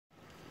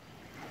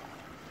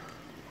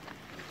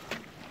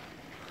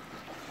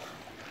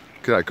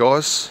G'day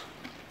guys,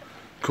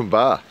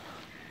 Kumbar,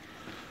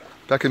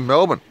 back in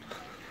Melbourne.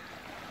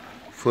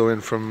 Flew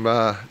in from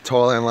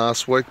Thailand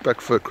last week,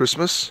 back for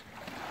Christmas.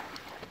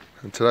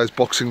 And today's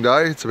Boxing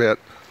Day. It's about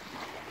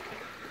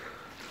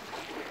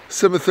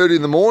 7:30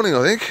 in the morning,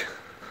 I think.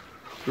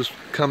 Just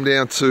come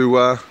down to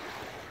where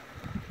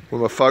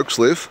my folks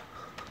live,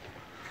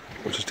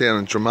 which is down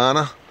in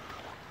Dramana,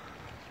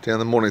 down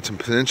the Mornington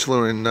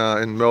Peninsula in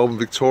Melbourne,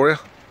 Victoria.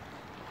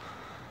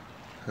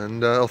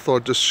 And I thought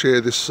I'd just share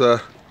this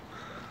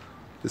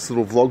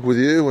little vlog with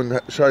you and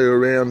show you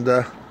around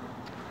a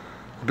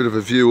bit of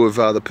a view of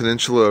the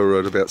peninsula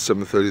at about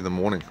 7:30 in the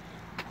morning.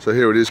 So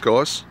here it is,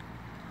 guys.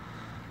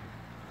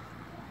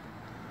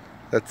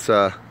 That's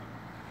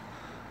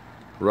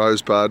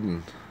Rosebud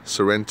and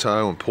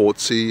Sorrento and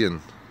Portsea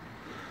and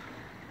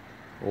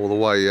all the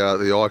way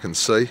the eye can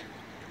see.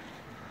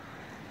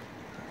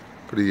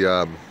 Pretty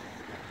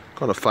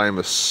kind of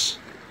famous,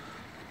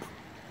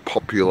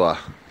 popular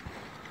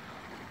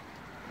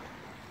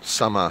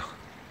summer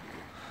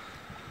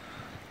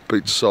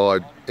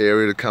beachside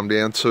area to come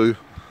down to.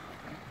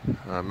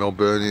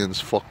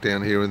 Melburnians flock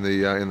down here in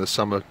the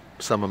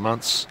summer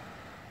months,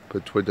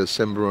 between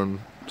December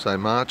and say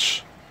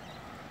March.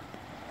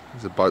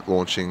 There's a boat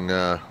launching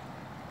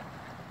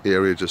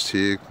area just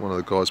here. One of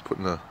the guys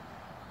putting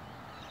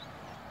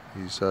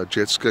his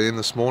jet ski in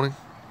this morning.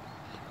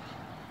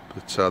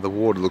 But the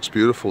water looks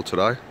beautiful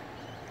today.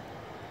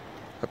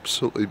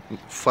 Absolutely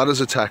flat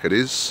as a tack it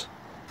is.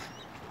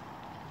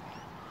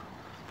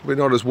 Probably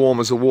not as warm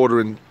as the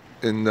water in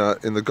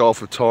the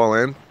Gulf of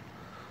Thailand,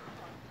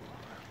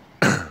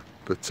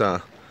 but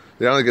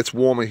it only gets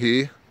warmer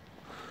here,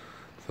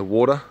 the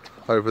water,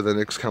 over the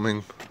next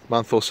coming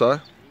month or so.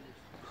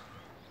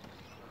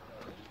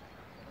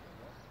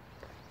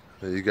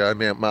 There you go,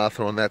 Mount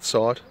Martha on that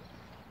side.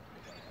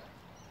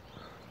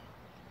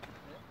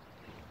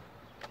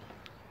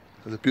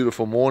 It's a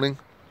beautiful morning.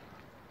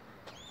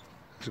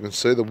 As you can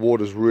see, the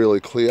water's really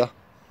clear.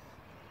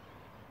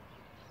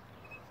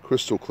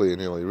 Crystal clear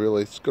nearly,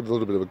 really. It's got a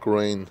little bit of a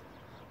green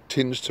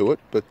tinge to it,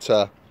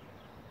 but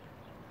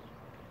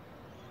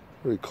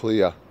very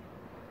clear.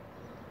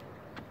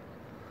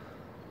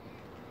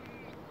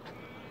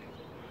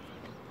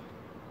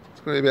 It's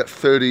going to be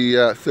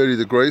about 30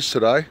 degrees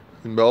today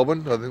in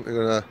Melbourne. I think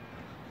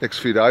next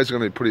few days are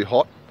going to be pretty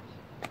hot.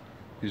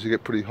 Usually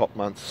get pretty hot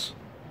months,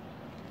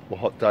 or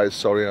hot days,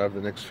 sorry, over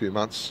the next few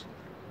months.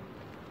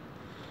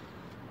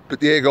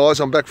 But yeah, guys,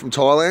 I'm back from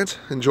Thailand.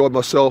 Enjoyed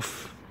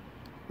myself.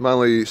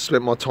 Mainly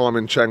spent my time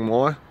in Chiang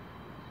Mai,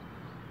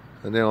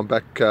 and now I'm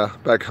back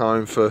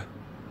home for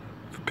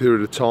a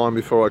period of time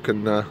before I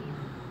can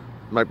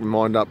make my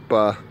mind up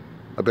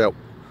about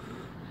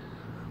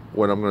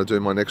when I'm going to do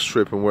my next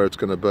trip and where it's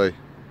going to be.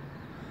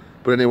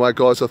 But anyway,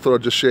 guys, I thought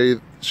I'd just share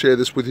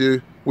this with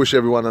you. Wish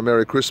everyone a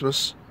Merry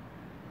Christmas,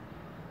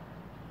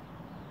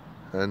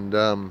 and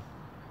I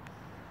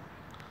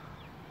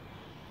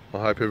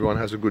hope everyone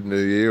has a good New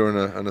Year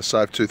and a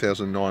safe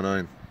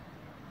 2019.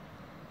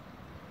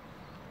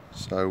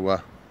 So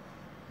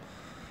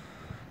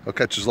I'll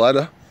catch you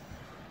later.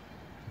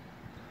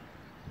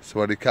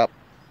 Sawadee Cup,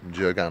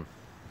 Jurgun.